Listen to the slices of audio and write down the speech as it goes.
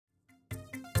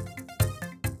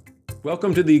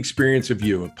Welcome to The Experience of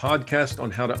You, a podcast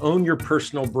on how to own your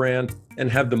personal brand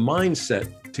and have the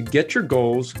mindset to get your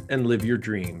goals and live your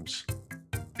dreams.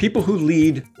 People who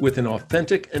lead with an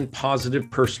authentic and positive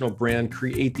personal brand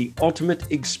create the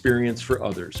ultimate experience for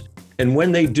others. And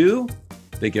when they do,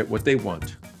 they get what they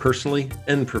want, personally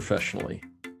and professionally.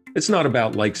 It's not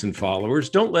about likes and followers.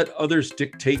 Don't let others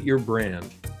dictate your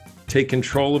brand. Take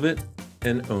control of it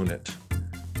and own it.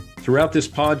 Throughout this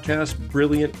podcast,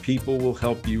 brilliant people will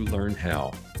help you learn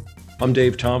how. I'm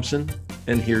Dave Thompson,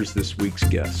 and here's this week's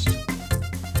guest.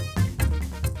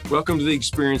 Welcome to the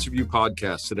Experience of You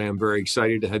podcast. Today, I'm very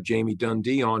excited to have Jamie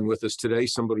Dundee on with us today,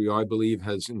 somebody who I believe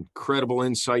has incredible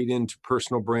insight into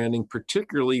personal branding,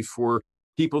 particularly for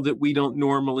people that we don't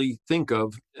normally think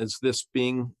of as this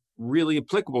being really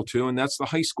applicable to, and that's the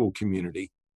high school community.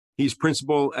 He's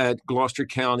principal at Gloucester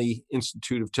County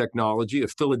Institute of Technology, a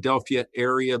Philadelphia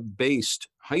area-based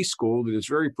high school that is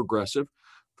very progressive,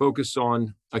 focused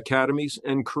on academies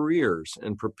and careers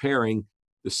and preparing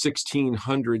the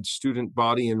 1,600 student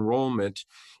body enrollment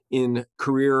in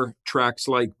career tracks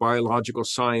like biological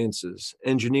sciences,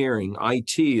 engineering,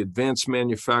 IT, advanced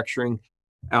manufacturing,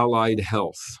 allied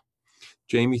health.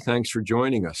 Jamie, thanks for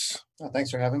joining us. Oh,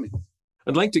 thanks for having me.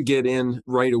 I'd like to get in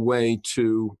right away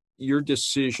to your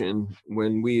decision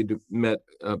when we had met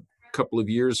a couple of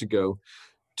years ago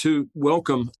to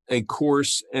welcome a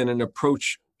course and an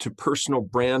approach to personal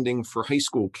branding for high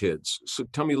school kids. So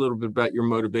tell me a little bit about your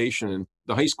motivation and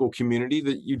the high school community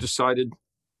that you decided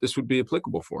this would be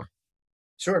applicable for.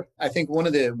 Sure. I think one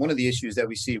of the issues that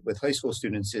we see with high school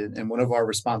students and one of our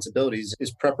responsibilities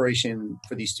is preparation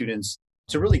for these students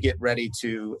to really get ready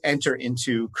to enter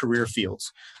into career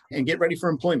fields and get ready for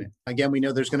employment. Again, we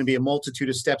know there's going to be a multitude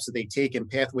of steps that they take and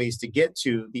pathways to get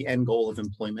to the end goal of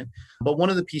employment. But one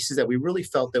of the pieces that we really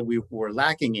felt that we were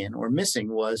lacking in or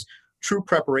missing was true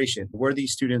preparation. Were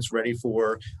these students ready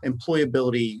for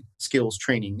employability skills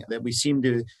training that we seem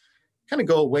to kind of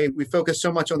go away? We focus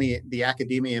so much on the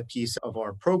academia piece of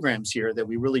our programs here that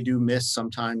we really do miss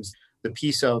sometimes the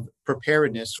piece of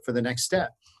preparedness for the next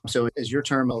step. So as your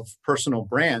term of personal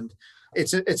brand,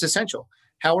 it's essential.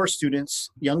 How are students,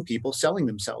 young people, selling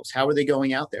themselves? How are they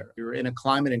going out there? You're in a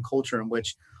climate and culture in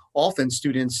which often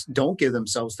students don't give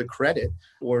themselves the credit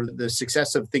or the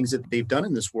success of things that they've done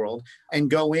in this world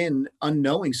and go in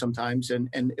unknowing sometimes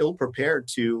and ill-prepared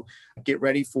to get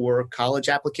ready for college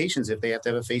applications if they have to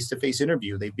have a face-to-face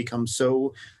interview. They've become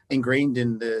so ingrained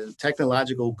in the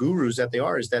technological gurus that they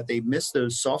are is that they miss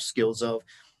those soft skills of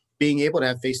being able to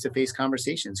have face-to-face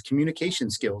conversations, communication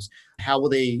skills. How will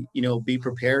they, be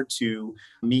prepared to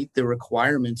meet the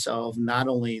requirements of not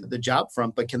only the job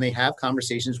front, but can they have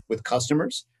conversations with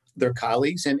customers, their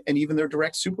colleagues, and even their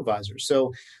direct supervisors?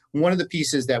 So one of the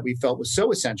pieces that we felt was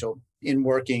so essential in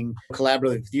working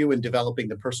collaboratively with you and developing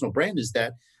the personal brand is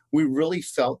that we really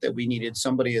felt that we needed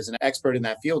somebody as an expert in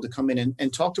that field to come in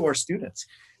and talk to our students.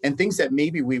 And things that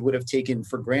maybe we would have taken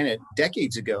for granted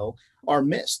decades ago are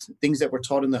missed. Things that were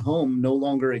taught in the home no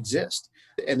longer exist.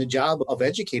 And the job of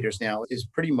educators now is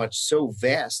pretty much so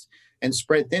vast and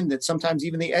spread thin that sometimes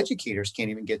even the educators can't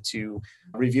even get to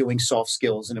reviewing soft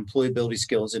skills and employability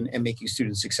skills and making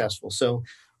students successful. So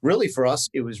really for us,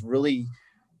 it was really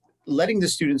letting the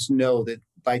students know that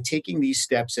by taking these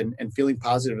steps and feeling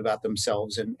positive about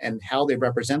themselves and how they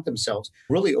represent themselves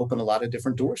really open a lot of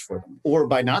different doors for them. Or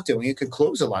by not doing it, could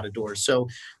close a lot of doors. So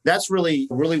that's really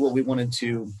what we wanted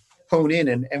to hone in.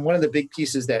 And one of the big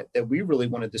pieces that we really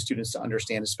wanted the students to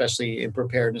understand, especially in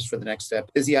preparedness for the next step,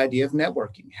 is the idea of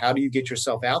networking. How do you get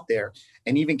yourself out there?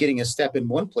 And even getting a step in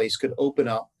one place could open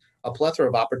up a plethora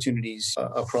of opportunities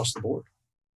across the board.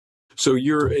 So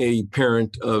you're a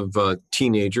parent of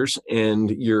teenagers, and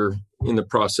you're in the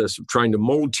process of trying to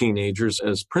mold teenagers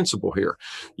as principal here.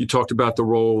 You talked about the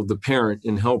role of the parent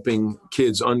in helping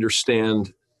kids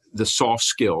understand the soft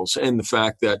skills and the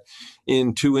fact that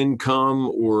in two-income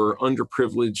or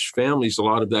underprivileged families, a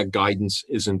lot of that guidance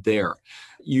isn't there.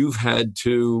 You've had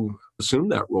to assume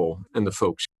that role and the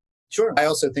folks. Sure. I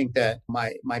also think that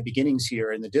my beginnings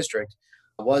here in the district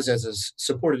was as a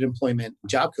supported employment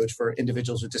job coach for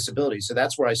individuals with disabilities. So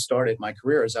that's where I started my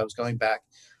career as I was going back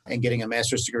and getting a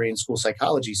master's degree in school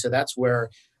psychology. So that's where,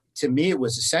 to me, it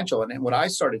was essential. And what I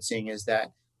started seeing is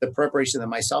that the preparation that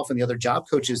myself and the other job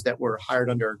coaches that were hired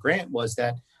under a grant was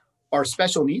that our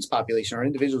special needs population, our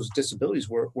individuals with disabilities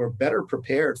were better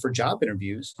prepared for job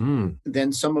interviews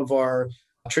than some of our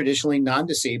traditionally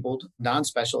non-disabled,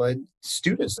 non-special ed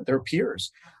students, their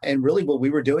peers. And really what we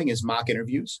were doing is mock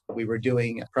interviews. We were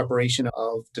doing preparation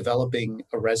of developing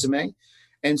a resume.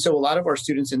 And so a lot of our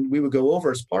students, and we would go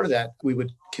over as part of that, we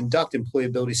would conduct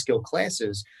employability skill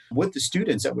classes with the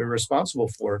students that we were responsible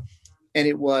for And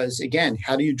it was, again,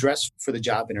 how do you dress for the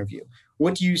job interview?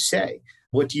 What do you say?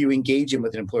 What do you engage in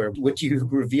with an employer? What do you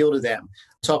reveal to them?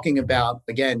 Talking about,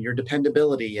 again, your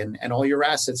dependability and all your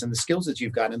assets and the skills that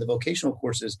you've got in the vocational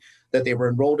courses that they were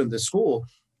enrolled in the school.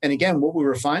 And again, what we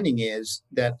were finding is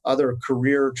that other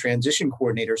career transition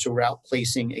coordinators who were out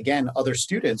placing, again, other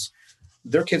students,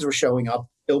 their kids were showing up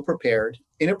ill prepared,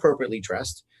 inappropriately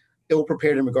dressed, ill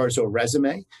prepared in regards to a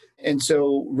resume. And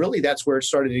so really that's where it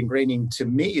started ingraining to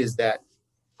me is that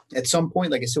at some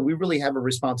point, like I said, we really have a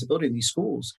responsibility in these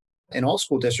schools and all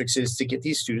school districts is to get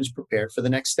these students prepared for the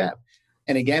next step.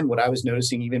 And again, what I was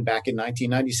noticing even back in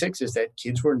 1996 is that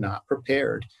kids were not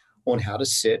prepared on how to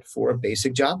sit for a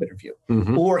basic job interview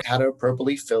or how to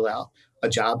appropriately fill out a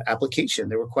job application.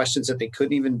 There were questions that they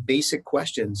couldn't even, basic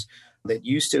questions that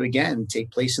used to, again,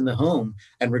 take place in the home.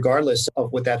 And regardless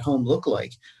of what that home looked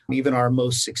like, even our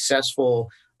most successful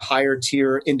higher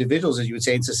tier individuals, as you would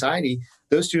say, in society,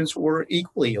 those students were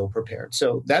equally ill prepared.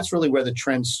 So that's really where the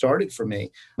trend started for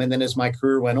me. And then as my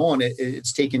career went on,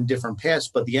 it's taken different paths,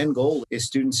 but the end goal is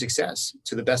student success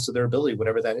to the best of their ability,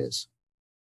 whatever that is.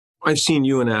 I've seen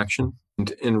you in action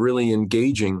and really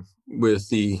engaging with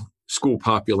the school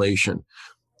population.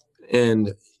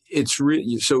 And it's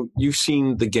really, so you've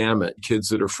seen the gamut, kids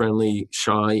that are friendly,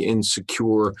 shy,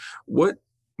 insecure. What,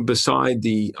 beside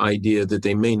the idea that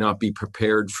they may not be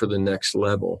prepared for the next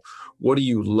level, what do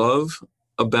you love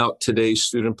about today's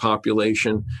student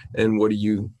population? And what do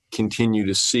you continue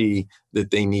to see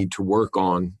that they need to work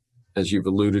on, as you've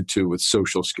alluded to, with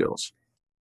social skills?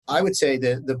 I would say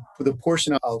that the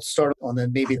portion I'll start on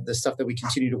maybe the stuff that we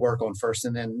continue to work on first,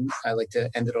 and then I like to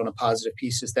end it on a positive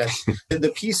piece, is that the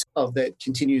piece of that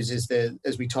continues is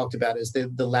as we talked about, is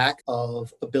the lack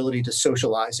of ability to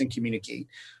socialize and communicate.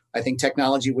 I think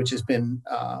technology, which has been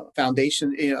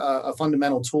a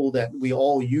fundamental tool that we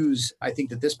all use, I think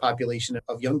that this population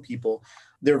of young people,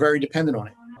 they're very dependent on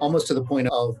it, almost to the point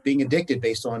of being addicted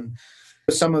based on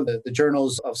some of the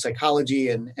journals of psychology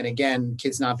and again,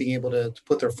 kids not being able to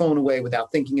put their phone away without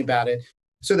thinking about it.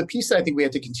 So the piece that I think we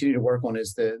have to continue to work on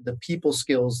is the people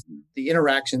skills, the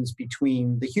interactions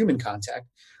between the human contact.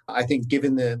 I think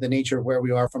given the nature of where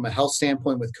we are from a health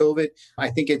standpoint with COVID, I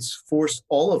think it's forced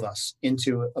all of us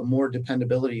into a more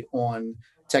dependability on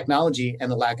technology and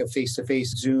the lack of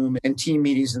face-to-face Zoom and team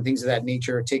meetings and things of that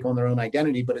nature take on their own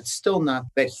identity, but it's still not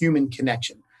that human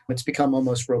connection. It's become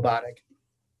almost robotic.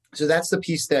 So that's the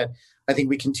piece that I think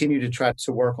we continue to try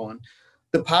to work on.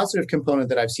 The positive component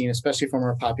that I've seen, especially from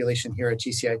our population here at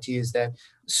GCIT, is that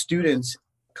students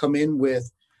come in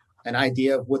with an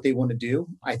idea of what they want to do.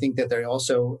 I think that they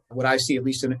also, what I see, at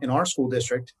least in our school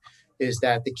district, is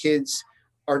that the kids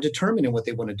are determined in what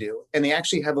they want to do, and they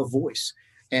actually have a voice.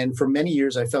 And for many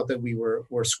years, I felt that we were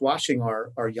squashing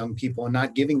our young people and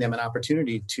not giving them an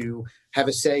opportunity to have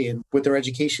a say in what their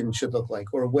education should look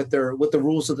like or what the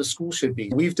rules of the school should be.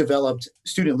 We've developed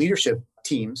student leadership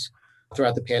teams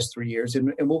throughout the past 3 years.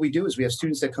 And what we do is we have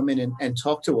students that come in and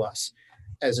talk to us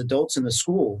as adults in the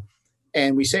school.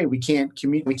 And we say we can't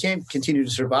continue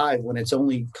to survive when it's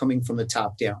only coming from the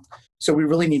top down. So we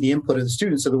really need the input of the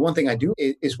students. So the one thing I do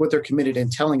is what they're committed in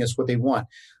telling us what they want,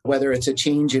 whether it's a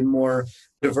change in more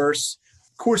diverse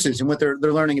courses and what they're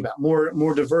learning about,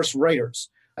 more diverse writers.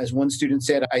 As one student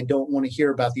said, I don't want to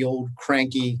hear about the old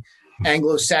cranky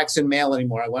Anglo-Saxon male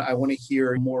anymore. I want to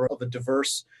hear more of a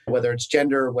diverse, whether it's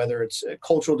gender, whether it's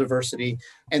cultural diversity,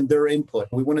 and their input.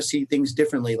 We want to see things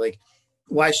differently, like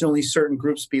why should only certain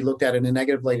groups be looked at in a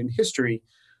negative light in history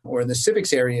or in the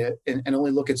civics area and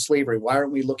only look at slavery? Why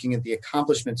aren't we looking at the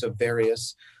accomplishments of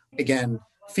various, again,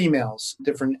 females,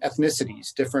 different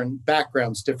ethnicities, different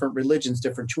backgrounds, different religions,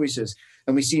 different choices?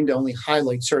 And we seem to only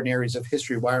highlight certain areas of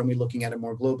history. Why aren't we looking at it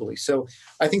more globally? So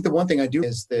I think the one thing I do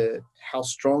is how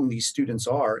strong these students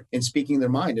are in speaking their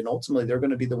mind. And ultimately, they're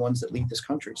going to be the ones that lead this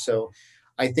country. So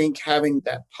I think having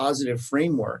that positive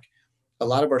framework, a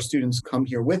lot of our students come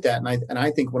here with that. And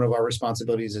I think one of our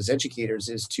responsibilities as educators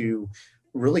is to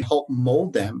really help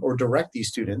mold them or direct these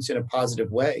students in a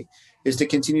positive way, is to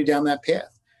continue down that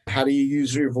path. How do you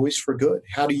use your voice for good?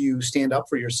 How do you stand up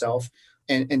for yourself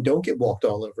and don't get walked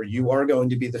all over? You are going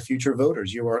to be the future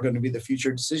voters. You are going to be the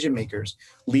future decision makers,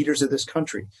 leaders of this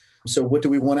country. So what do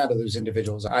we want out of those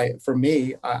individuals? For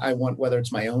me, I want, whether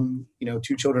it's my own, 2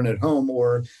 children at home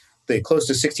or the close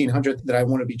to 1,600 that I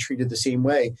want to be treated the same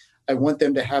way, I want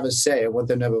them to have a say. I want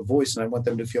them to have a voice, and I want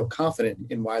them to feel confident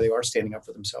in why they are standing up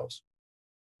for themselves.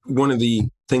 One of the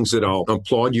things that I'll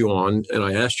applaud you on, and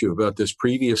I asked you about this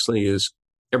previously, is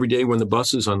every day when the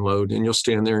buses unload and you'll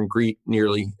stand there and greet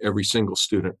nearly every single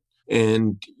student.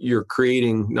 And you're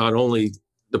creating not only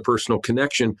the personal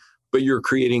connection, but you're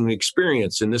creating an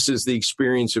experience. And this is the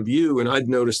experience of you. And I've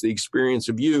noticed the experience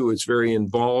of you is very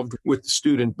involved with the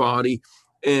student body.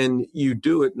 And you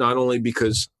do it not only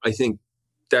because I think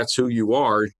that's who you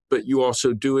are, but you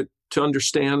also do it to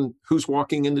understand who's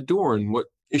walking in the door and what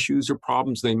issues or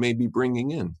problems they may be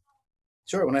bringing in.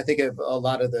 Sure. When I think of a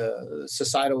lot of the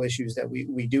societal issues that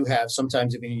we do have,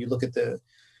 sometimes, I mean, you look at the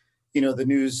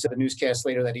newscast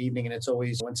later that evening, and it's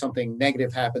always when something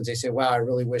negative happens, they say, wow, I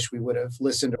really wish we would have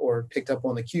listened or picked up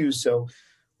on the cues. So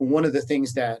one of the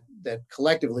things that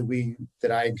collectively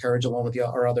that I encourage along with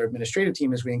our other administrative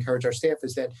team is we encourage our staff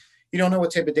is that you don't know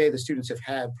what type of day the students have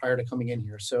had prior to coming in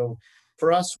here. So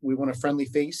for us, we want a friendly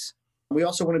face. We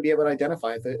also want to be able to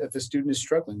identify if a student is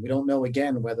struggling. We don't know,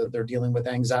 again, whether they're dealing with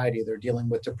anxiety, they're dealing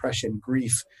with depression,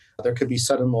 grief. There could be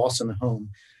sudden loss in the home.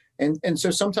 And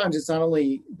so sometimes it's not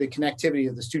only the connectivity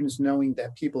of the students knowing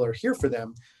that people are here for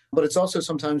them, but it's also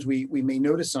sometimes we may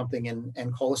notice something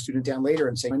and call a student down later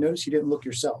and say, I noticed you didn't look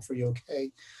yourself. Are you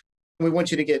okay? And we want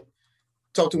you to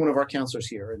talk to one of our counselors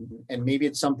here. And maybe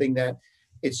it's something that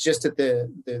it's just at the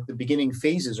beginning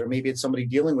phases, or maybe it's somebody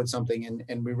dealing with something.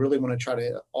 And we really want to try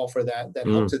to offer that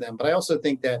help to them. But I also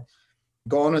think that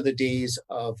gone are the days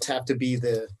of have to be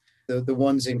the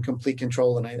ones in complete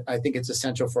control. And I think it's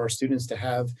essential for our students to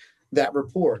have that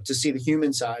rapport, to see the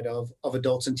human side of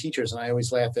adults and teachers. And I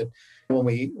always laugh at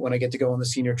when I get to go on the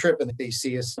senior trip and they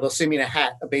see us, they'll see me in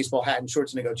a baseball hat and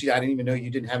shorts, and they go, gee, I didn't even know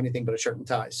you didn't have anything but a shirt and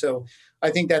tie. So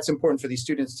I think that's important for these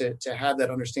students to have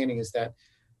that understanding, is that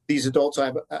these adults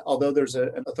have, although there's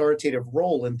an authoritative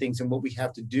role in things and what we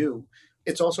have to do,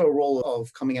 it's also a role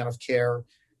of coming out of care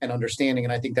and understanding.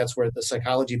 And I think that's where the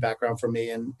psychology background for me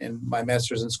and my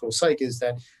master's in school psych is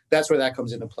that's where that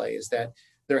comes into play, is that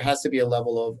there has to be a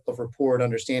level of rapport and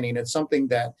understanding. And it's something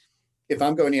that if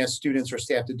I'm going to ask students or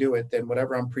staff to do it, then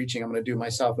whatever I'm preaching, I'm going to do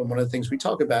myself. And one of the things we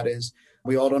talk about is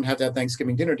we all don't have to have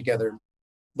Thanksgiving dinner together,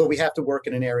 but we have to work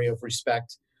in an area of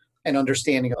respect and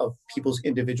understanding of people's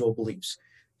individual beliefs.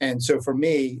 And so for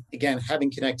me, again, having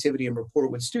connectivity and rapport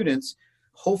with students,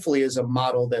 hopefully is a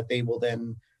model that they will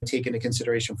then take into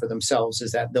consideration for themselves,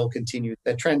 is that they'll continue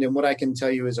that trend. And what I can tell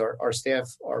you is our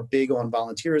staff are big on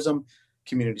volunteerism,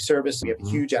 community service. We have a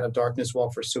huge Out of Darkness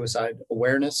walk for suicide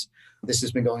awareness. This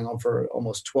has been going on for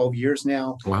almost 12 years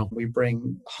now. Wow. We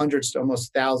bring hundreds to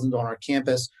almost thousands on our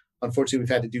campus. Unfortunately, we've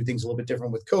had to do things a little bit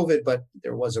different with COVID, but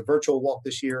there was a virtual walk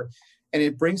this year. And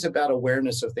it brings about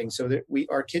awareness of things so that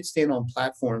our kids stand on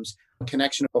platforms, a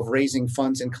connection of raising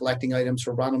funds and collecting items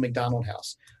for Ronald McDonald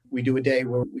House. We do a day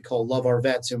where we call Love Our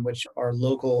Vets, in which our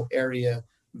local area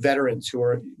veterans, who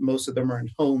are, most of them are in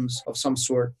homes of some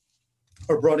sort,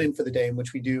 are brought in for the day, in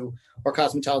which we do our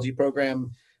cosmetology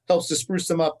program, helps to spruce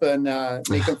them up and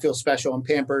make them feel special and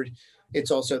pampered.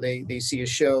 It's also they see a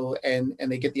show and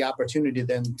they get the opportunity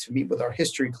then to meet with our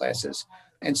history classes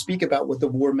and speak about what the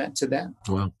war meant to them.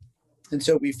 Wow. And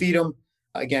so we feed them.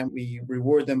 Again, we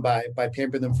reward them by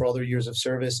pampering them for all their years of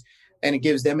service. And it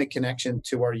gives them a connection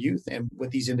to our youth and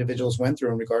what these individuals went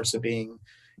through in regards to being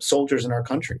soldiers in our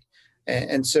country.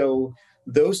 And so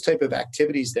those type of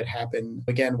activities that happen,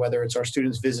 again, whether it's our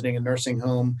students visiting a nursing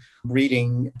home,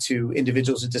 reading to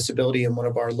individuals with disability in one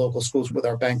of our local schools with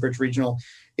our Bankbridge Regional,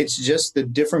 it's just the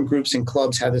different groups and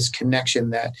clubs have this connection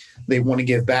that they want to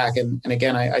give back. And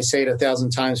again, I say it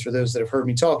 1,000 times for those that have heard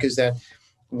me talk, is that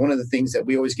one of the things that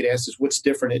we always get asked is what's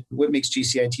different, what makes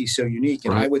GCIT so unique?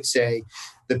 And I would say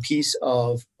the piece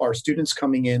of our students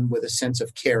coming in with a sense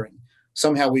of caring.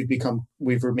 Somehow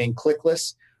we've remained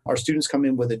clickless. Our students come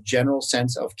in with a general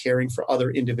sense of caring for other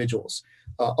individuals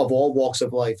of all walks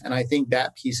of life. And I think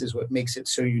that piece is what makes it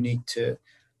so unique to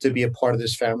be a part of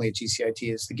this family at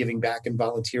GCIT, is the giving back and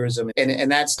volunteerism.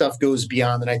 And that stuff goes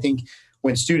beyond. And I think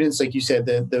when students, like you said,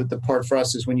 the part for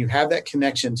us is when you have that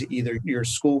connection to either your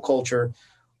school culture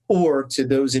or to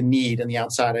those in need on the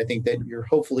outside, I think that you're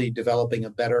hopefully developing a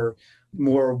better,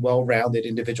 more well-rounded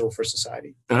individual for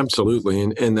society. Absolutely.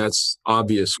 And that's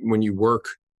obvious when you work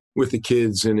with the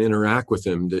kids and interact with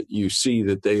them, that you see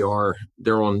that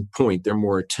they're on point, they're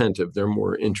more attentive, they're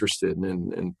more interested.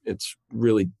 And it's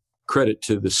really credit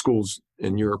to the schools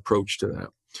and your approach to that.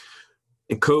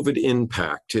 And COVID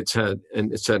impact, it's had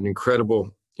an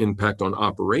incredible impact on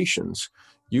operations.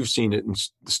 You've seen it in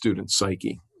the student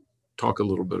psyche. Talk a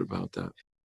little bit about that.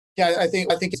 Yeah, I think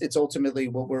it's ultimately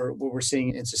what we're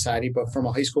seeing in society. But from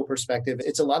a high school perspective,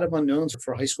 it's a lot of unknowns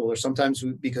for high schoolers. Sometimes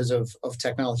because of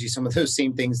technology, some of those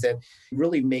same things that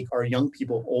really make our young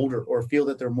people older or feel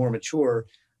that they're more mature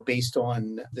based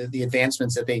on the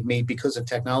advancements that they've made because of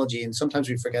technology. And sometimes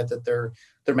we forget that their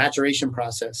maturation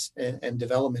process and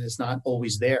development is not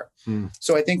always there.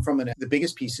 So I think the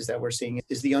biggest pieces that we're seeing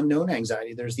is the unknown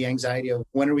anxiety. There's the anxiety of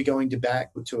when are we going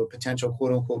back to a potential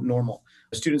quote unquote normal?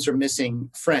 Students are missing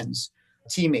friends,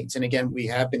 teammates. And again, we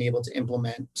have been able to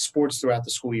implement sports throughout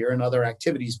the school year and other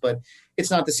activities, but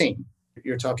it's not the same.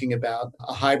 You're talking about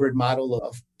a hybrid model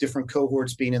of different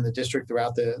cohorts being in the district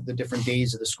throughout the different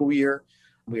days of the school year.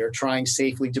 We are trying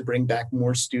safely to bring back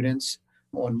more students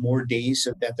on more days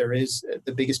so that there is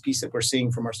the biggest piece that we're seeing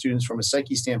from our students from a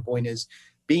psyche standpoint is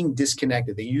being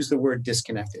disconnected. They use the word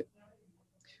disconnected.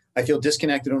 I feel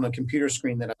disconnected on a computer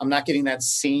screen that I'm not getting that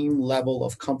same level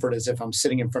of comfort as if I'm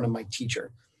sitting in front of my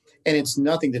teacher. And it's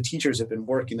nothing. The teachers have been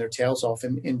working their tails off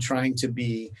in trying to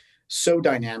be so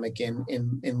dynamic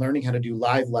in learning how to do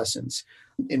live lessons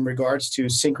in regards to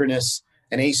synchronous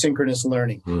and asynchronous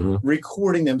learning,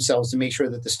 recording themselves to make sure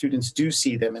that the students do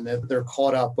see them and that they're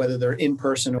caught up, whether they're in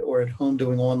person or at home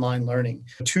doing online learning.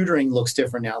 Tutoring looks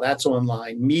different now. That's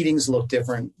online. Meetings look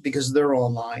different because they're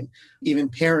online. Even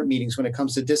parent meetings, when it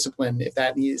comes to discipline, if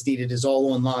that is needed, is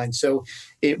all online. So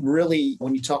it really,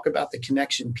 when you talk about the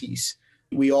connection piece,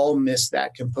 we all miss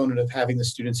that component of having the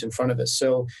students in front of us.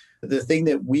 So the thing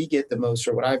that we get the most,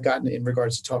 or what I've gotten in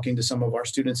regards to talking to some of our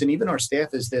students and even our staff,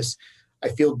 is this: I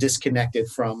feel disconnected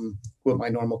from what my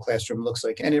normal classroom looks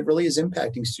like. And it really is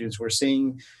impacting students. We're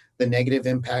seeing the negative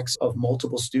impacts of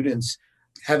multiple students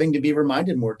having to be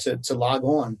reminded more to log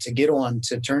on, to get on,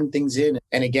 to turn things in.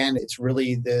 And again, it's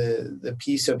really the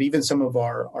piece of even some of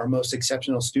our most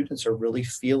exceptional students are really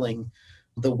feeling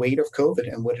the weight of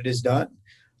COVID and what it has done.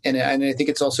 And I think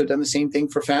it's also done the same thing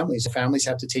for families. Families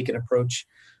have to take an approach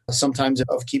sometimes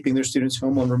of keeping their students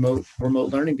home on remote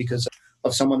learning because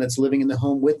of someone that's living in the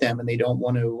home with them, and they don't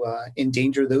want to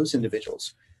endanger those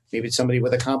individuals. Maybe it's somebody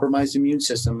with a compromised immune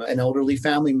system, an elderly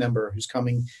family member who's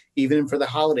coming even for the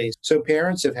holidays. So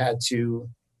parents have had to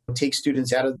take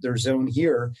students out of their zone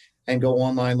here and go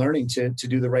online learning to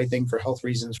do the right thing for health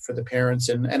reasons for the parents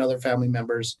and other family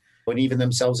members and even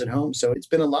themselves at home. So it's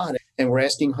been a lot. And we're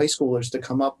asking high schoolers to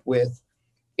come up with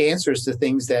answers to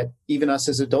things that even us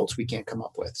as adults, we can't come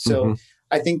up with. So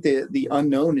I think the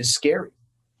unknown is scary.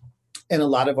 And a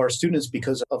lot of our students,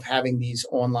 because of having these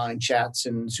online chats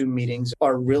and Zoom meetings,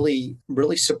 are really,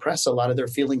 really suppress a lot of their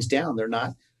feelings down. They're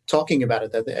not talking about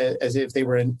it as if they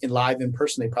were in live in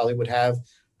person. They probably would have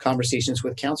conversations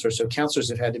with counselors. So counselors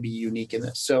have had to be unique in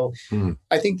this. So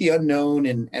I think the unknown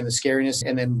and the scariness,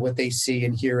 and then what they see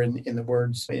and hear in the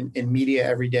words in media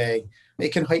every day,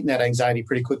 it can heighten that anxiety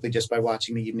pretty quickly just by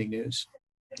watching the evening news.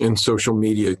 And social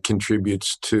media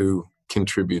contributes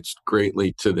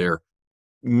greatly to their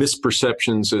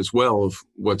misperceptions as well of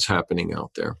what's happening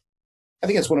out there. I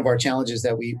think that's one of our challenges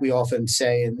that we often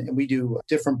say, and we do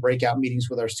different breakout meetings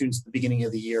with our students at the beginning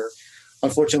of the year.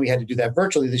 Unfortunately, we had to do that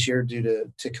virtually this year due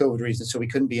to COVID reasons, so we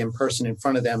couldn't be in person in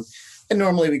front of them. And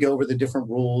normally we go over the different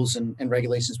rules and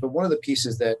regulations, but one of the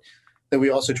pieces that we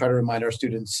also try to remind our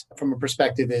students from a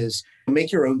perspective is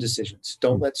make your own decisions.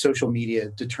 Don't let social media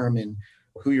determine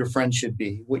who your friends should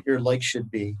be, what your likes should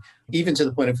be, even to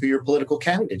the point of who your political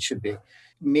candidate should be.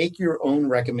 Make your own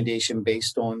recommendation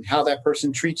based on how that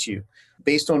person treats you,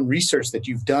 based on research that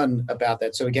you've done about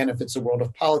that. So again, if it's the world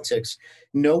of politics,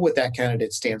 know what that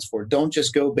candidate stands for. Don't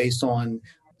just go based on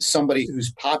somebody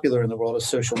who's popular in the world of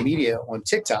social media on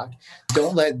TikTok.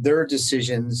 Don't let their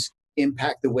decisions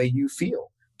impact the way you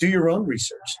feel. Do your own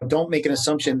research. Don't make an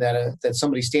assumption that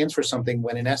somebody stands for something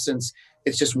when in essence,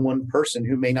 it's just one person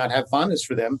who may not have fondness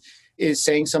for them is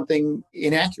saying something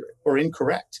inaccurate or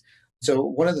incorrect. So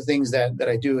one of the things that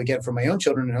I do, again, for my own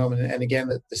children at home, and again,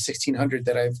 the 1,600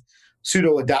 that I've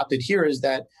pseudo-adopted here, is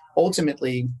that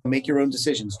ultimately make your own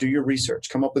decisions, do your research,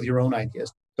 come up with your own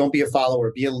ideas. Don't be a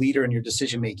follower, be a leader in your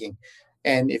decision-making.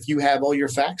 And if you have all your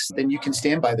facts, then you can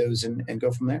stand by those and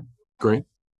go from there. Great.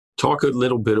 Talk a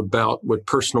little bit about what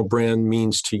personal brand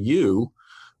means to you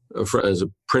as a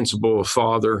principal, a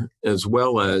father, as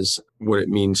well as what it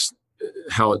means,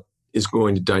 how it is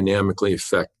going to dynamically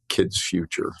affect kids'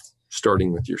 future,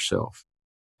 starting with yourself.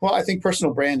 Well, I think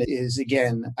personal brand is,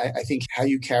 again, I think how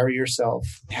you carry yourself,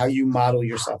 how you model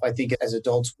yourself. I think as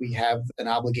adults, we have an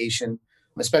obligation,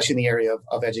 especially in the area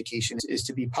of education, is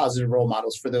to be positive role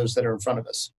models for those that are in front of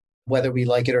us. Whether we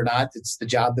like it or not, it's the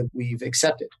job that we've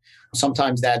accepted.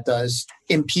 Sometimes that does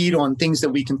impede on things that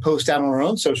we can post out on our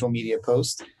own social media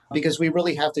posts, because we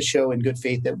really have to show in good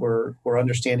faith that we're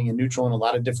understanding and neutral in a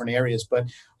lot of different areas. But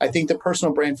I think the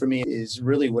personal brand for me is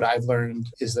really what I've learned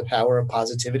is the power of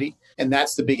positivity. And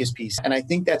that's the biggest piece. And I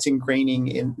think that's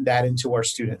ingraining into our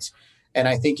students. And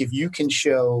I think if you can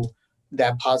show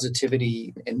that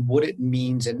positivity and what it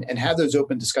means and have those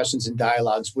open discussions and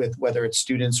dialogues with whether it's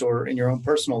students or in your own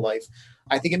personal life,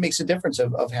 I think it makes a difference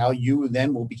of how you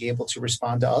then will be able to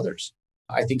respond to others.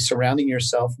 I think surrounding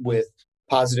yourself with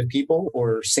positive people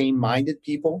or same minded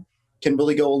people can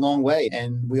really go a long way.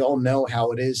 And we all know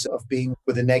how it is of being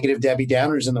with the negative Debbie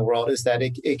Downers in the world is that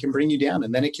it can bring you down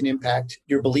and then it can impact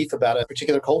your belief about a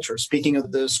particular culture. Speaking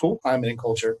of the school climate and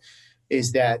culture,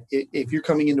 is that if you're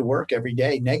coming into work every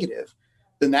day negative,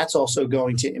 then that's also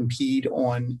going to impede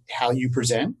on how you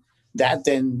present. That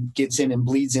then gets in and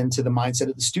bleeds into the mindset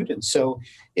of the students. So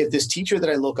if this teacher that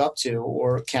I look up to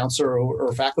or counselor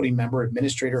or faculty member,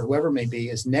 administrator, whoever it may be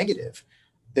is negative,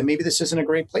 then maybe this isn't a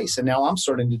great place. And now I'm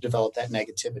starting to develop that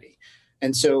negativity.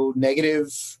 And so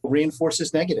negative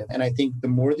reinforces negative. And I think the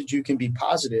more that you can be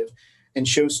positive and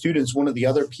show students, one of the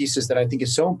other pieces that I think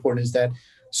is so important is that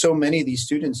so many of these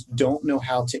students don't know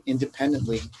how to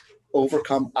independently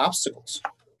overcome obstacles.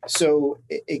 So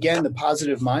again, the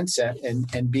positive mindset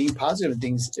and being positive in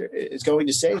things is going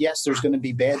to say, yes, there's going to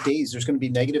be bad days. There's going to be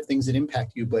negative things that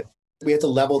impact you, but we have to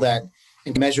level that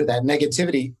and measure that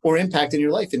negativity or impact in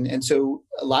your life. And so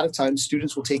a lot of times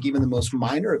students will take even the most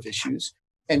minor of issues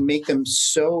and make them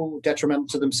so detrimental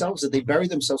to themselves that they bury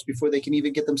themselves before they can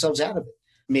even get themselves out of it.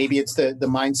 Maybe it's the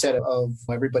mindset of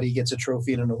everybody gets a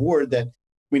trophy and an award that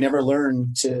we never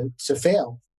learn to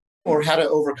fail or how to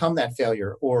overcome that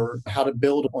failure or how to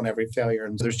build on every failure.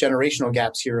 And there's generational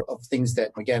gaps here of things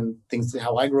that, again, things that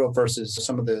how I grew up versus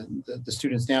some of the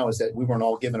students now is that we weren't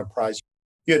all given a prize.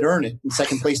 You had to earn it. And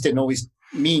second place didn't always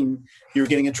mean you were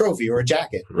getting a trophy or a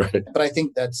jacket. Right. But I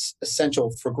think that's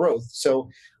essential for growth. So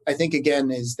I think,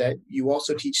 again, is that you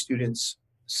also teach students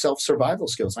self-survival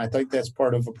skills. And I think that's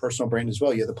part of a personal brand as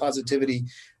well. You have the positivity.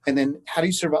 And then how do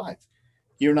you survive?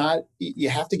 You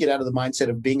have to get out of the mindset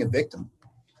of being a victim.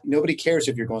 Nobody cares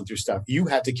if you're going through stuff. You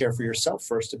have to care for yourself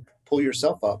first to pull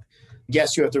yourself up.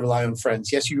 Yes, you have to rely on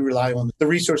friends. Yes, you rely on the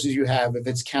resources you have, if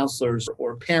it's counselors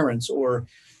or parents or,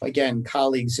 again,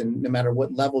 colleagues, and no matter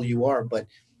what level you are. But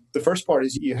the first part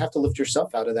is you have to lift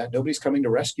yourself out of that. Nobody's coming to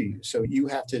rescue you. So you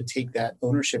have to take that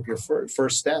ownership, your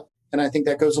first step. And I think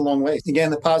that goes a long way.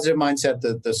 Again, the positive mindset,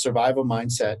 the survival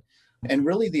mindset. And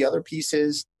really the other piece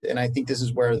is, and I think this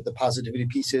is where the positivity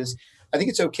piece is, I think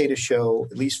it's okay to show,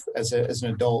 at least as an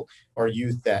adult or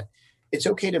youth, that it's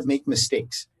okay to make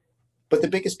mistakes. But the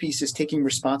biggest piece is taking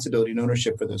responsibility and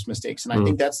ownership for those mistakes. And I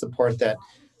think that's the part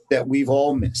that we've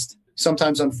all missed.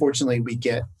 Sometimes, unfortunately,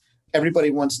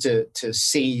 everybody wants to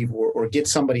save or get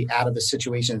somebody out of a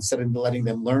situation instead of letting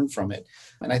them learn from it.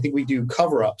 And I think we do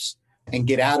cover-ups and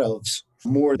get out of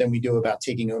more than we do about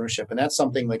taking ownership. And that's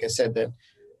something, like I said, that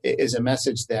is a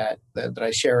message that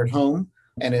I share at home.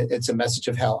 And it's a message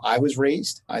of how I was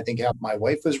raised. I think how my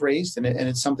wife was raised. And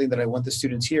it's something that I want the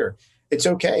students here. It's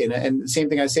okay. And the same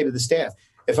thing I say to the staff.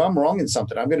 If I'm wrong in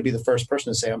something, I'm going to be the first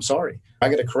person to say, I'm sorry. I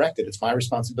got to correct it. It's my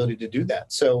responsibility to do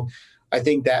that. So I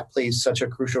think that plays such a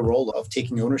crucial role of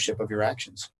taking ownership of your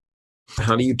actions.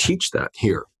 How do you teach that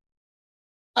here?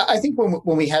 I think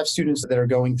when we have students that are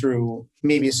going through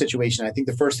maybe a situation, I think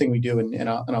the first thing we do, and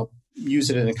I'll use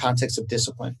it in the context of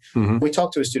discipline, we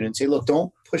talk to a student and say, look,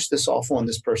 don't push this off on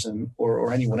this person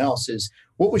or anyone else. Is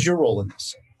what was your role in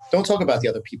this? Don't talk about the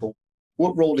other people.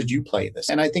 What role did you play in this?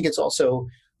 And I think it's also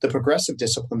the progressive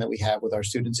discipline that we have with our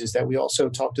students is that we also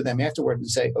talk to them afterward and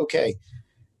say, okay,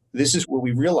 this is what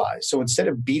we realize. So instead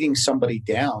of beating somebody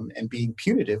down and being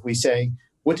punitive, we say,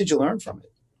 what did you learn from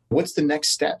it? What's the next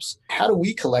steps? How do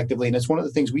we collectively, and it's one of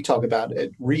the things we talk about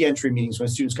at re-entry meetings when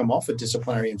students come off of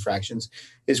disciplinary infractions,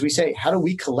 is we say, how do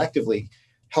we collectively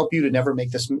help you to never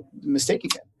make this mistake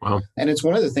again? Wow. And it's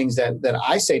one of the things that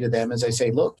I say to them is I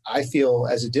say, look, I feel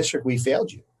as a district we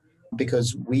failed you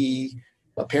because we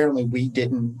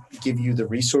didn't give you the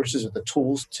resources or the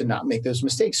tools to not make those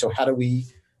mistakes. So how do we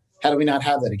not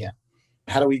have that again?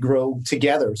 How do we grow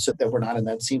together so that we're not in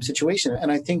that same situation?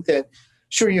 And I think that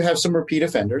sure, you have some repeat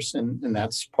offenders, and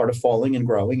that's part of falling and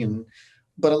growing.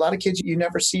 But a lot of kids you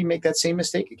never see make that same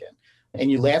mistake again. And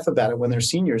you laugh about it when they're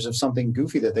seniors of something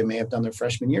goofy that they may have done their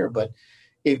freshman year. But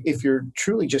if you're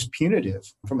truly just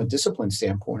punitive from a discipline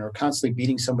standpoint or constantly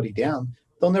beating somebody down,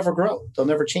 they'll never grow. They'll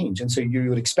never change. And so you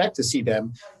would expect to see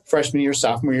them freshman year,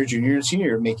 sophomore year, junior and senior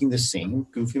year making the same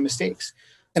goofy mistakes.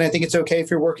 And I think it's okay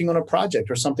if you're working on a project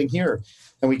or something here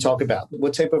and we talk about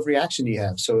what type of reaction do you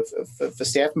have. So if a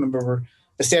staff member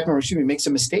makes a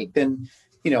mistake, then,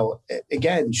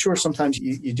 again, sure, sometimes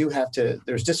you do have to,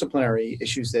 there's disciplinary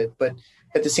issues but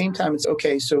at the same time, it's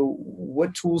okay. So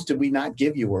what tools did we not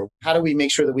give you? Or how do we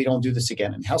make sure that we don't do this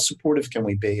again? And how supportive can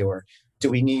we be? Or do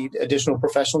we need additional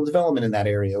professional development in that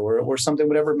area or something,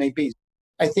 whatever it may be?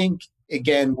 I think,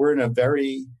 again, we're in a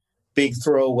very big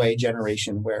throwaway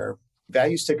generation where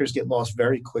value stickers get lost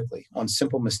very quickly on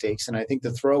simple mistakes. And I think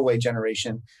the throwaway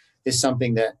generation is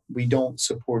something that we don't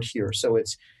support here. So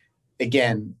it's,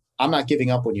 again, I'm not giving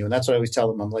up on you. And that's what I always tell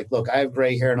them. I'm like, look, I have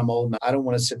gray hair and I'm old and I don't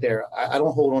want to sit there. I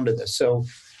don't hold on to this. So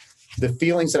the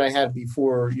feelings that I had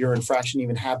before your infraction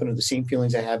even happened are the same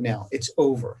feelings I have now. It's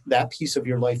over. That piece of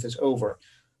your life is over.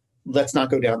 Let's not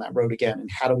go down that road again. And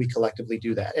how do we collectively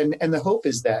do that? And the hope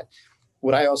is that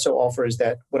what I also offer is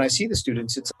that when I see the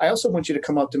students, I also want you to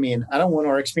come up to me, and I don't want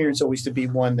our experience always to be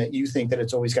one that you think that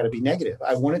it's always got to be negative.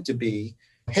 I want it to be,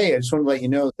 hey, I just want to let you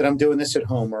know that I'm doing this at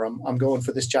home, or I'm going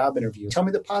for this job interview. Tell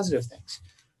me the positive things,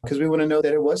 because we want to know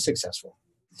that it was successful.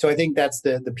 So I think that's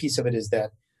the piece of it, is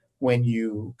that when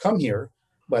you come here,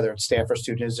 whether it's staff or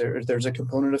students, there's a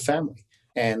component of family.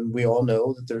 And we all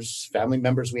know that there's family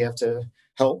members we have to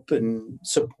help and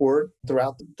support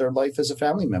throughout their life as a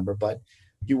family member. But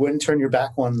you wouldn't turn your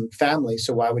back on family.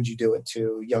 So why would you do it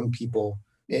to young people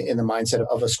in the mindset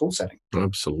of a school setting?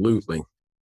 Absolutely.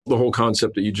 The whole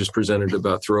concept that you just presented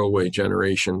about throwaway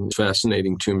generation is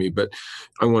fascinating to me. But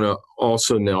I want to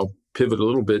also now pivot a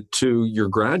little bit to your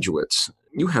graduates.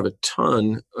 You have a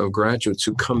ton of graduates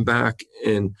who come back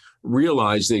and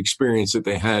realize the experience that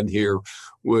they had here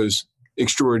was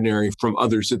extraordinary from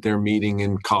others that they're meeting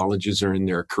in colleges or in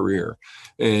their career.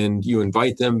 And you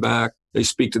invite them back. They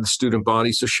speak to the student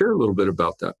body. So share a little bit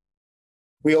about that.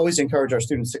 We always encourage our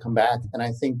students to come back. And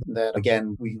I think that,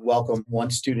 again, we welcome one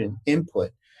student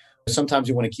input. Sometimes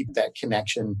we want to keep that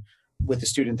connection with the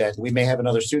student, that we may have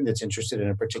another student that's interested in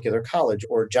a particular college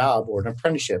or job or an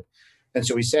apprenticeship. And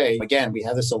so we say, again, we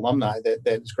have this alumni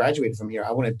that's graduated from here.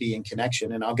 I want to be in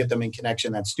connection, and I'll get them in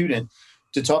connection, that student,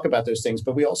 to talk about those things.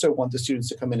 But we also want the students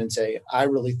to come in and say, I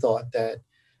really thought that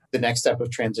the next step of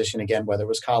transition, again, whether it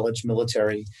was college,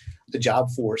 military, the job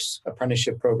force,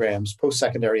 apprenticeship programs,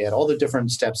 post-secondary ed, all the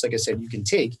different steps, like I said, you can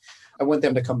take. I want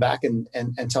them to come back and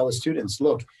tell the students,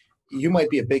 look, you might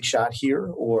be a big shot here,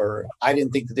 or I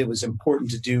didn't think that it was important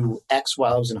to do X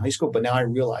while I was in high school, but now I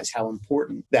realize how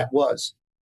important that was.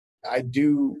 I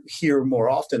do hear more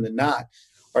often than not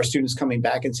our students coming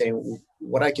back and saying,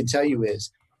 what I can tell you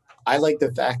is, I like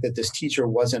the fact that this teacher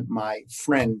wasn't my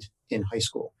friend in high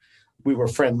school. We were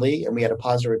friendly and we had a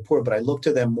positive rapport, but I looked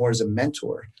to them more as a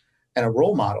mentor and a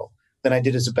role model than I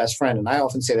did as a best friend. And I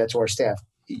often say that to our staff.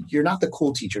 You're not the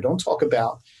cool teacher. Don't talk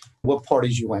about what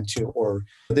parties you went to or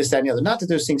this, that, and the other. Not that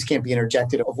those things can't be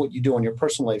interjected of what you do in your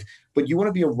personal life, but you want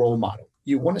to be a role model.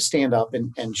 You want to stand up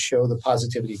and show the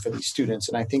positivity for these students.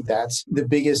 And I think that's the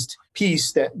biggest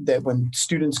piece, that when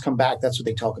students come back, that's what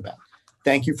they talk about.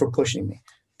 Thank you for pushing me.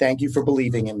 Thank you for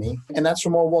believing in me. And that's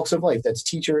from all walks of life. That's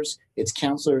teachers, it's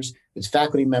counselors, it's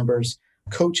faculty members,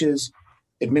 coaches,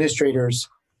 administrators,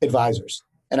 advisors.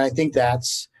 And I think that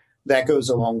goes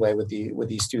a long way with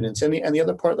these students. And the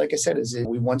other part, like I said, is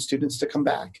we want students to come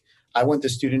back. I want the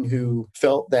student who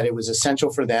felt that it was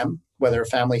essential for them, whether a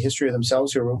family history of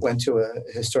themselves who went to a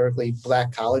historically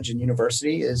Black college and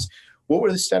university, is what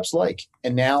were the steps like?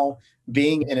 And now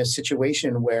being in a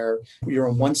situation where you're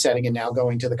in one setting and now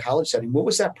going to the college setting, what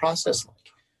was that process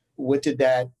like? What did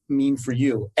that mean for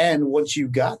you? And once you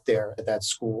got there at that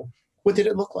school, what did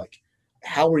it look like?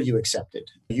 How were you accepted?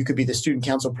 You could be the student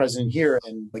council president here,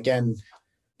 and again,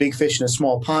 big fish in a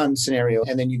small pond scenario.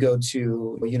 And then you go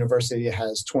to a university that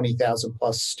has 20,000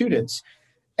 plus students,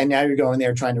 and now you're going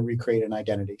there trying to recreate an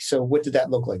identity. So what did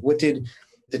that look like? What did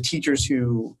the teachers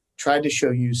who tried to show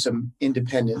you some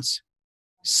independence,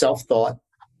 self-thought,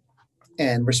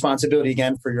 and responsibility,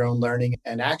 again, for your own learning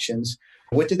and actions,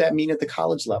 what did that mean at the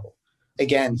college level?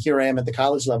 Again, here I am at the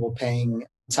college level paying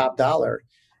top dollar.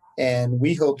 And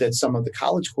we hope that some of the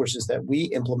college courses that we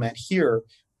implement here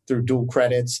through dual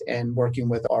credits and working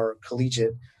with our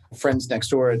collegiate friends next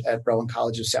door at Rowan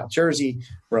College of South Jersey,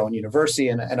 Rowan University,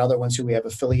 and other ones who we have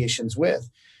affiliations with,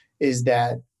 is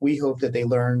that we hope that they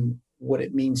learn what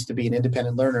it means to be an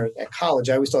independent learner at college.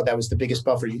 I always thought that was the biggest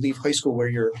buffer. You leave high school where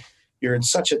you're in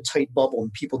such a tight bubble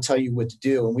and people tell you what to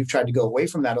do. And we've tried to go away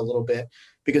from that a little bit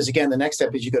because, again, the next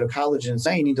step is you go to college and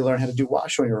say you need to learn how to do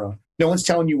WASH on your own. No one's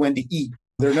telling you when to eat.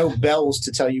 There are no bells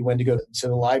to tell you when to go to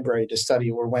the library to study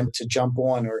or when to jump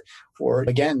on, or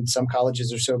again, some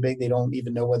colleges are so big they don't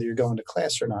even know whether you're going to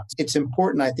class or not. It's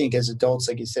important, I think, as adults,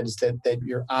 like you said, is that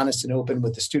you're honest and open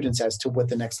with the students as to what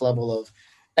the next level of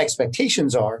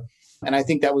expectations are. And I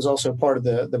think that was also part of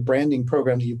the branding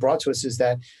program that you brought to us, is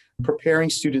that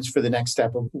preparing students for the next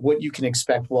step of what you can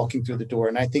expect walking through the door.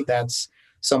 And I think that's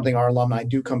something our alumni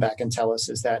do come back and tell us,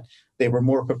 is that they were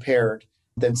more prepared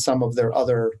than some of their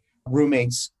other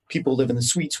roommates, people live in the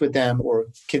suites with them, or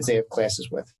kids they have classes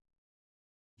with.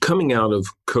 Coming out of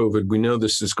COVID, we know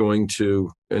this is going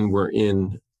to, and we're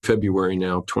in February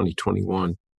now,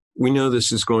 2021. We know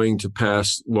this is going to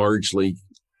pass largely.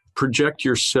 Project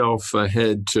yourself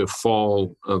ahead to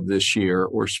fall of this year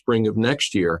or spring of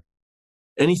next year.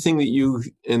 Anything that you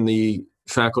and the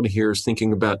faculty here is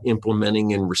thinking about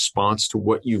implementing in response to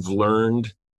what you've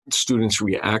learned, students'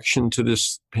 reaction to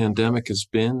this pandemic has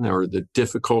been, or the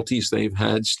difficulties they've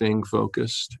had staying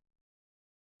focused?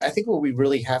 I think what we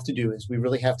really have to do is we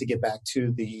really have to get back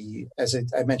to as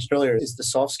I mentioned earlier, is the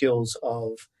soft skills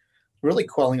of really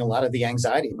quelling a lot of the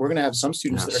anxiety. We're going to have some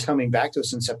students that are coming back to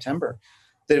us in September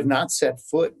that have not set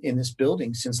foot in this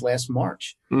building since last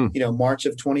March. March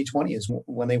of 2020 is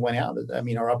when they went out. I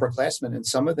mean, our upperclassmen, and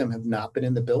some of them have not been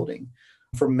in the building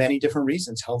for many different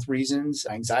reasons, health reasons,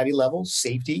 anxiety levels,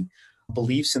 safety,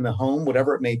 beliefs in the home,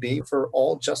 whatever it may be, for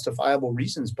all justifiable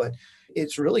reasons. But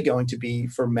it's really going to be,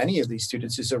 for many of these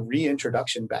students, is a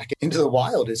reintroduction back into the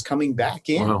wild, is coming back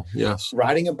in, wow, yes,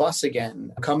 riding a bus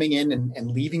again, coming in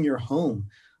and leaving your home.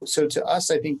 So to us,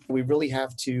 I think we really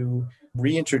have to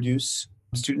reintroduce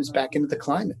students back into the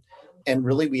climate. And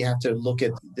really, we have to look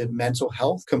at the mental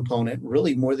health component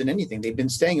really more than anything. They've been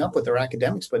staying up with their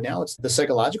academics, but now it's the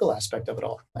psychological aspect of it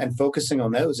all and focusing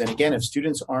on those. And again, if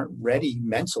students aren't ready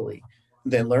mentally,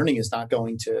 then learning is not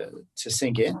going to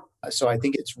sink in. So I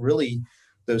think it's really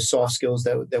those soft skills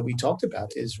that we talked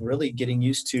about, is really getting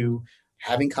used to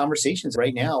having conversations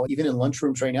right now. Even in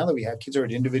lunchrooms right now that we have, kids are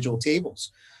at individual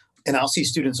tables. And I'll see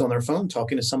students on their phone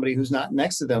talking to somebody who's not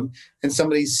next to them, and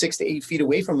somebody's 6 to 8 feet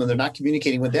away from them. They're not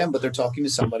communicating with them, but they're talking to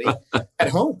somebody at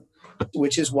home,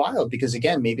 which is wild because,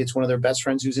 again, maybe it's one of their best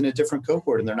friends who's in a different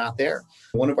cohort and they're not there.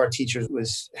 One of our teachers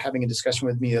was having a discussion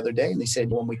with me the other day, and they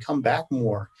said, when we come back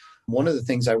more, one of the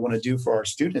things I want to do for our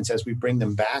students as we bring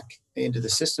them back into the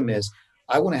system is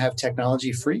I want to have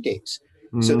technology-free days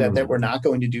so that we're not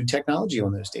going to do technology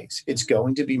on those days. It's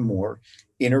going to be more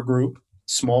intergroup,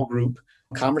 small group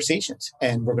conversations.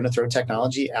 And we're going to throw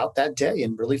technology out that day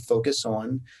and really focus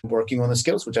on working on the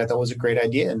skills, which I thought was a great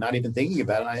idea and not even thinking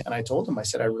about it. And I told them, I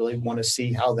said, I really want to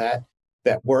see how that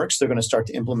works. They're going to start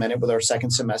to implement it with our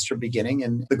second semester beginning.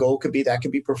 And the goal could be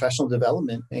professional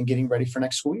development and getting ready for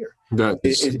next school year. That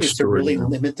is to really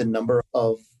limit the number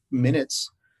of minutes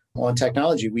on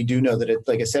technology. We do know that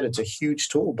like I said, it's a huge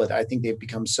tool, but I think they've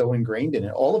become so ingrained in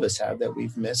it. All of us have, that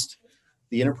we've missed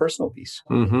the interpersonal piece.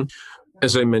 Mm-hmm.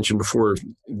 As I mentioned before,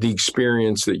 the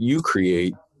experience that you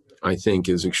create, I think,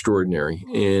 is extraordinary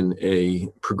in a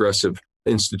progressive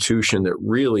institution that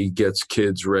really gets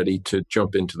kids ready to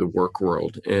jump into the work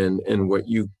world. And what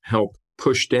you help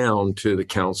push down to the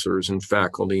counselors and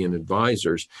faculty and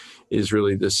advisors is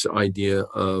really this idea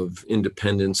of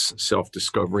independence,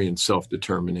 self-discovery, and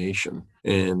self-determination.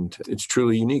 And it's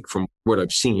truly unique from what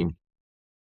I've seen.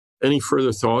 Any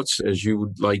further thoughts as you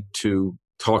would like to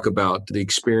talk about the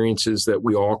experiences that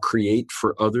we all create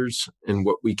for others and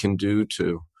what we can do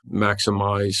to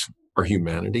maximize our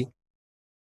humanity?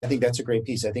 I think that's a great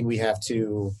piece. I think we have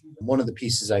to, one of the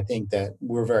pieces I think that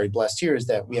we're very blessed here is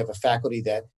that we have a faculty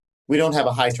that we don't have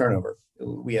a high turnover.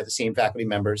 We have the same faculty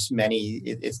members.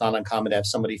 It's not uncommon to have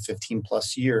somebody 15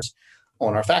 plus years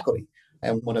on our faculty.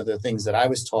 And one of the things that I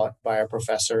was taught by our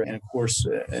professor in a course,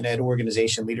 an ed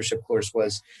organization leadership course,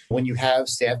 was when you have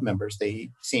staff members,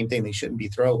 they shouldn't be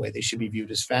throwaway. They should be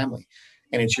viewed as family.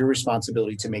 And it's your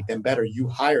responsibility to make them better. You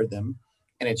hire them,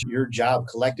 and it's your job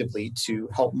collectively to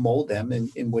help mold them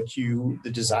in what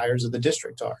the desires of the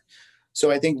district are.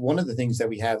 So I think one of the things that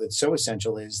we have that's so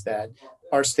essential is that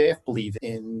our staff believe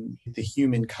in the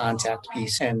human contact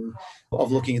piece and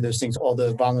of looking at those things, all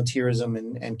the volunteerism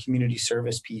and community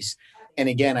service piece. And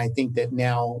again, I think that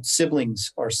now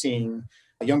siblings are seeing,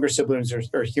 younger siblings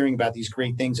are hearing about these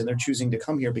great things, and they're choosing to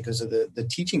come here because of the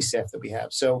teaching staff that we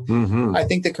have. So I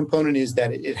think the component is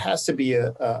that it has to be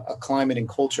a climate and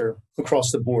culture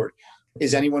across the board.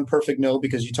 Is anyone perfect? No,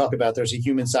 because you talk about there's a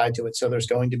human side to it. So there's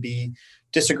going to be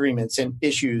disagreements and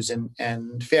issues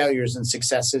and failures and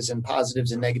successes and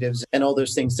positives and negatives and all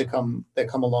those things that come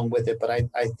along with it. But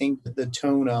I think the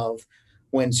tone of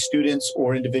when students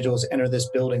or individuals enter this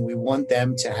building, we want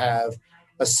them to have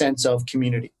a sense of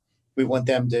community. We want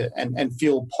them to and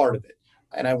feel part of it.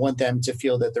 And I want them to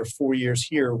feel that their 4 years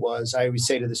here was, I always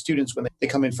say to the students when they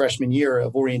come in freshman year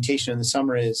of orientation in the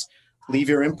summer, is leave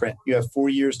your imprint. You have 4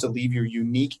 years to leave your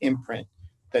unique imprint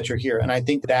that you're here. And I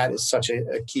think that is such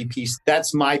a key piece.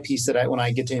 That's my piece that when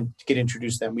I get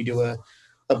introduced them, we do a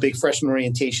big freshman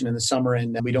orientation in the summer,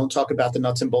 and we don't talk about the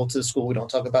nuts and bolts of the school. We don't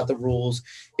talk about the rules.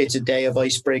 It's a day of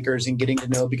icebreakers and getting to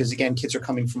know, because again, kids are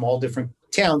coming from all different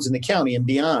towns in the county and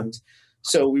beyond.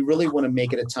 So we really want to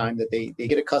make it a time that they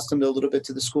get accustomed a little bit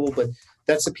to the school. But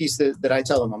that's the piece that I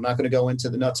tell them. I'm not going to go into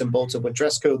the nuts and bolts of what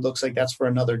dress code looks like. That's for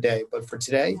another day. But for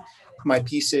today, my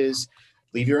piece is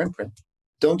leave your imprint.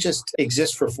 Don't just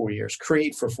exist for 4 years,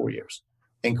 create for 4 years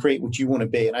and create what you want to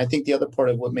be. And I think the other part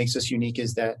of what makes us unique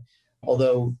is that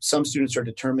although some students are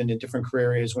determined in different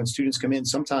career areas, when students come in,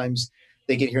 sometimes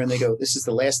they get here and they go, this is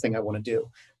the last thing I want to do.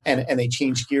 And they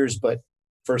change gears, but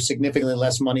for significantly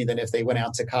less money than if they went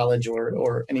out to college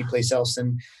or any place else.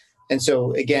 And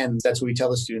so, again, that's what we tell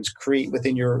the students, create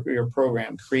within your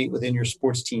program, create within your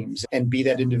sports teams, and be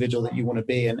that individual that you want to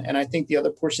be. And I think the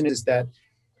other portion is that,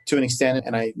 to an extent,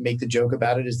 and I make the joke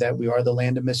about it, is that we are the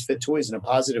land of misfit toys in a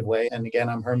positive way. And again,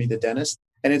 I'm Hermie the dentist.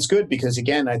 And it's good because,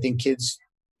 again, I think kids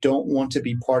don't want to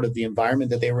be part of the environment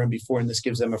that they were in before, and this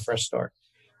gives them a fresh start.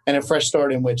 And a fresh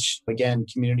start in which, again,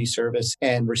 community service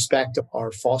and respect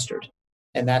are fostered.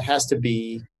 And that has to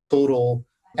be total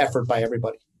effort by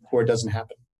everybody, or it doesn't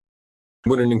happen.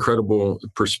 What an incredible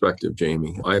perspective,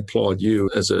 Jamie. I applaud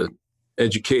you as an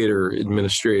educator,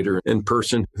 administrator, and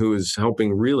person who is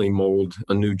helping really mold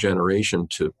a new generation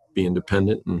to be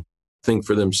independent and think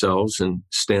for themselves and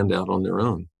stand out on their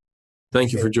own.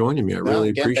 Thank you for joining me. I really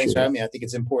appreciate thanks for it. having me. I think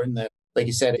it's important that, like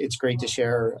you said, it's great to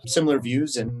share similar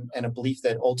views and a belief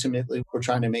that ultimately we're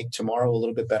trying to make tomorrow a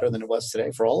little bit better than it was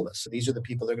today for all of us. So these are the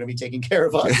people that are going to be taking care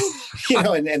of us,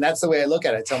 and that's the way I look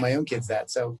at it. I tell my own kids that.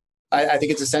 So I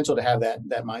think it's essential to have that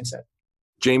mindset.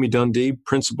 Jamie Dundee,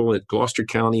 principal at Gloucester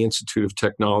County Institute of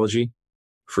Technology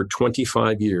for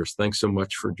 25 years. Thanks so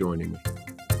much for joining me.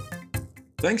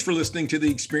 Thanks for listening to The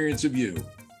Experience of You.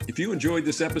 If you enjoyed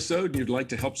this episode and you'd like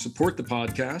to help support the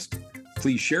podcast,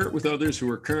 please share it with others who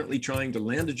are currently trying to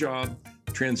land a job,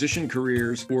 transition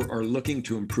careers, or are looking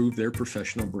to improve their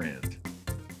professional brand.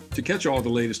 To catch all the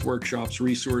latest workshops,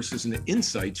 resources, and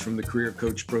insights from the Career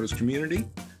Coach Pros community,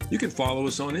 you can follow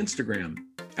us on Instagram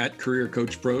at Career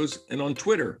Coach Pros and on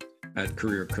Twitter at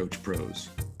Career Coach Pros.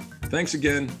 Thanks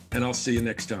again, and I'll see you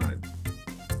next time.